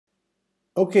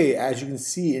Okay, as you can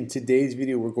see in today's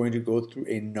video, we're going to go through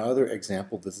another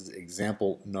example. This is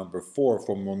example number 4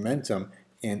 for momentum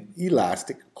and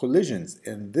elastic collisions.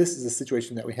 And this is the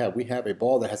situation that we have. We have a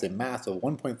ball that has a mass of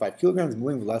 1.5 kilograms,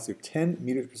 moving velocity of 10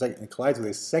 meters per second, and collides with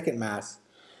a second mass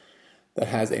that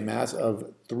has a mass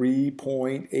of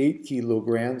 3.8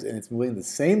 kilograms, and it's moving in the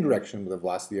same direction with a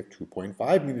velocity of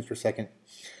 2.5 meters per second.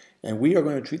 And we are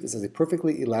going to treat this as a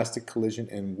perfectly elastic collision,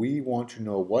 and we want to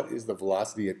know what is the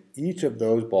velocity of each of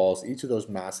those balls, each of those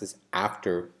masses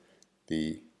after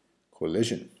the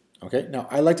collision. Okay, now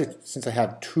I like to, since I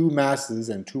have two masses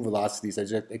and two velocities, I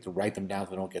just like to write them down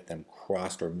so I don't get them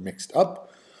crossed or mixed up.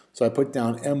 So I put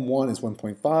down M1 is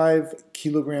 1.5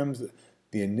 kilograms.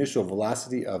 The initial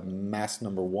velocity of mass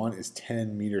number 1 is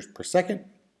 10 meters per second.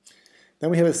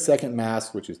 Then we have a second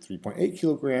mass, which is 3.8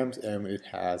 kilograms, and it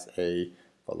has a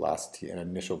velocity, an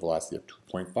initial velocity of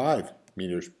 2.5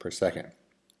 meters per second.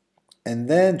 And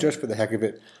then, just for the heck of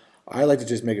it, I like to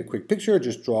just make a quick picture,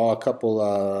 just draw a couple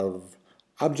of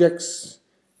objects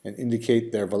and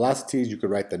indicate their velocities. You could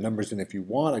write the numbers in if you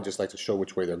want. I just like to show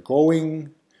which way they're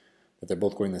going, that they're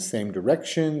both going the same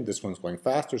direction. This one's going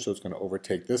faster, so it's going to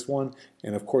overtake this one.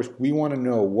 And of course, we want to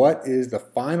know what is the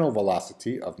final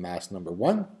velocity of mass number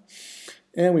 1,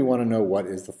 and we want to know what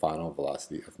is the final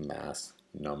velocity of mass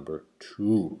number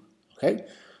 2. Okay,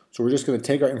 so we're just going to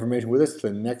take our information with us to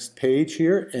the next page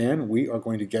here, and we are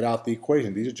going to get out the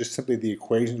equation. These are just simply the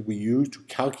equations we use to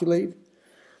calculate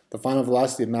the final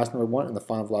velocity of mass number 1 and the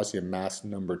final velocity of mass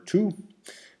number 2.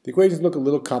 The equations look a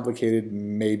little complicated,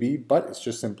 maybe, but it's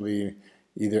just simply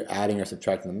either adding or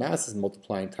subtracting the masses,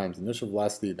 multiplying times the initial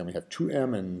velocity, then we have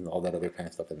 2m and all that other kind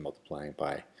of stuff, and multiplying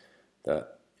by the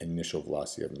initial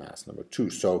velocity of mass number 2.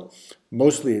 So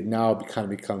mostly it now kind of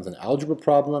becomes an algebra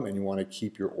problem, and you want to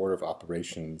keep your order of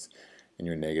operations and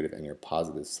your negative and your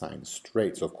positive signs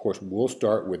straight. So of course we'll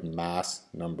start with mass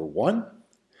number 1,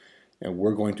 and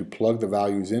we're going to plug the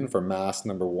values in for mass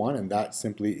number 1, and that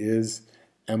simply is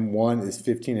M1 is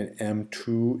 15 and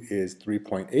M2 is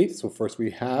 3.8. So first we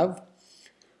have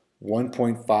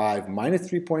 1.5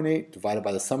 minus 3.8 divided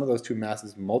by the sum of those two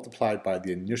masses multiplied by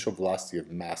the initial velocity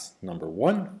of mass number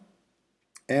 1.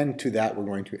 And to that we're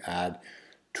going to add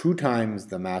 2 times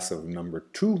the mass of number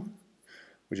 2,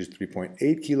 which is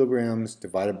 3.8 kilograms,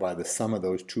 divided by the sum of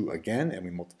those two again, and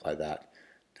we multiply that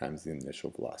times the initial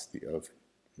velocity of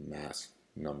mass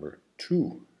number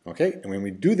 2. Okay, and when we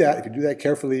do that, if you do that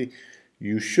carefully,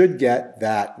 you should get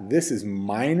that this is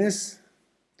minus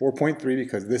 4.3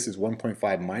 because this is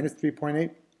 1.5 minus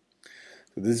 3.8.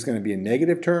 So this is going to be a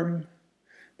negative term.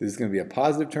 This is going to be a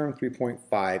positive term,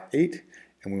 3.58.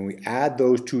 And when we add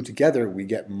those two together, we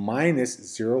get minus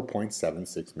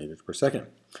 0.76 meters per second.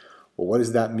 Well, what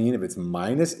does that mean if it's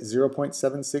minus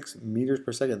 0.76 meters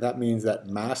per second? That means that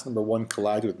mass number 1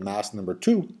 collides with mass number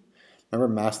 2.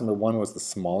 Remember, mass number 1 was the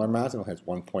smaller mass, and it has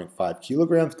 1.5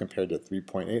 kilograms compared to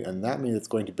 3.8, and that means it's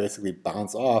going to basically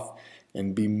bounce off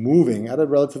and be moving at a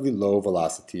relatively low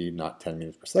velocity, not 10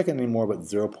 meters per second anymore, but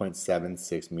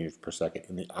 0.76 meters per second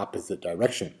in the opposite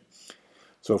direction.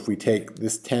 So if we take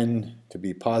this 10 to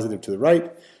be positive to the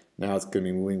right, now it's going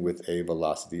to be moving with a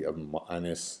velocity of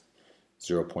minus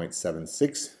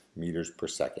 0.76 meters per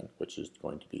second, which is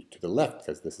going to be to the left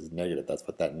because this is negative. That's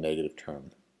what that negative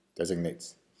term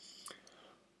designates,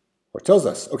 or tells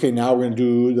us. Okay, now we're going to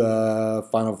do the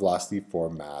final velocity for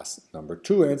mass number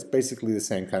 2, and it's basically the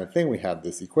same kind of thing. We have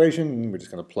this equation, and we're just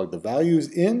going to plug the values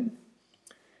in,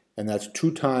 and that's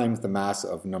 2 times the mass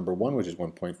of number 1, which is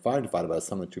 1.5, divided by the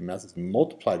sum of the two masses,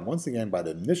 multiplied once again by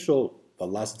the initial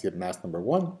velocity of mass number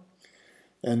 1,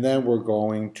 and then we're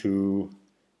going to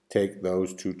take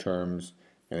those two terms,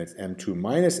 and it's m2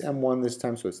 minus m1 this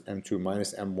time, so it's m2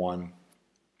 minus m1,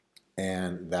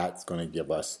 and that's going to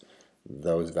give us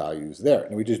those values there.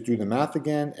 And we just do the math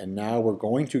again, and now we're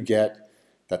going to get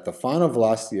that the final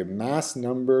velocity of mass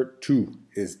number 2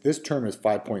 is, this term is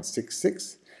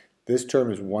 5.66, this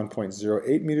term is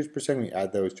 1.08 meters per second. We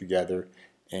add those together,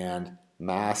 and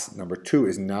mass number 2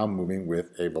 is now moving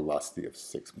with a velocity of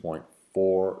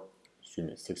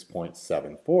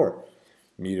 6.74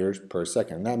 meters per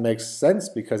second. And that makes sense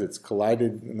because it's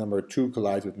collided, number 2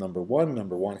 collides with number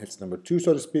 1 hits number 2,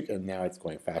 so to speak, and now it's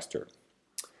going faster.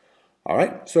 All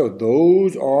right, so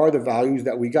those are the values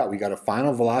that we got. We got a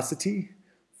final velocity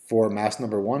for mass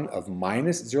number 1 of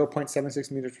minus 0.76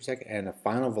 meters per second, and a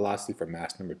final velocity for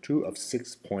mass number 2 of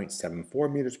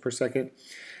 6.74 meters per second.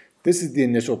 This is the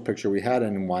initial picture we had,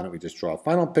 and why don't we just draw a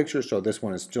final picture? So this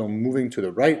one is still moving to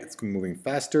the right, it's moving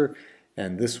faster,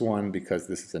 and this one, because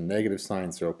this is a negative sign,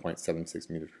 0.76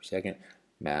 meters per second,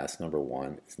 mass number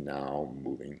 1 is now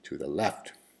moving to the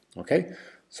left. Okay,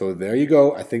 So there you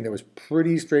go. I think that was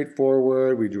pretty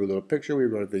straightforward. We drew a little picture, we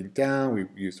wrote everything down, we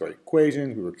used our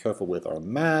equations, we were careful with our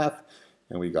math,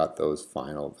 and we got those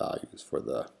final values for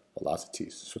the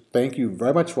velocities. So thank you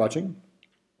very much for watching.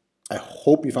 I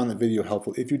hope you found that video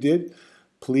helpful. If you did,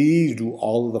 please do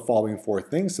all of the following 4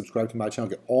 things. Subscribe to my channel,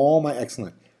 get all my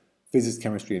excellent physics,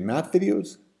 chemistry, and math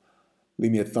videos.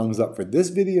 Leave me a thumbs up for this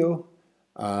video.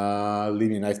 Leave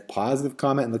me a nice positive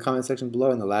comment in the comment section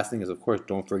below. And the last thing is, of course,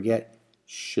 don't forget,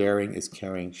 sharing is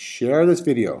caring. Share this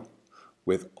video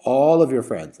with all of your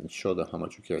friends and show them how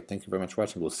much you care. Thank you very much for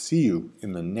watching. We'll see you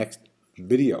in the next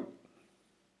video.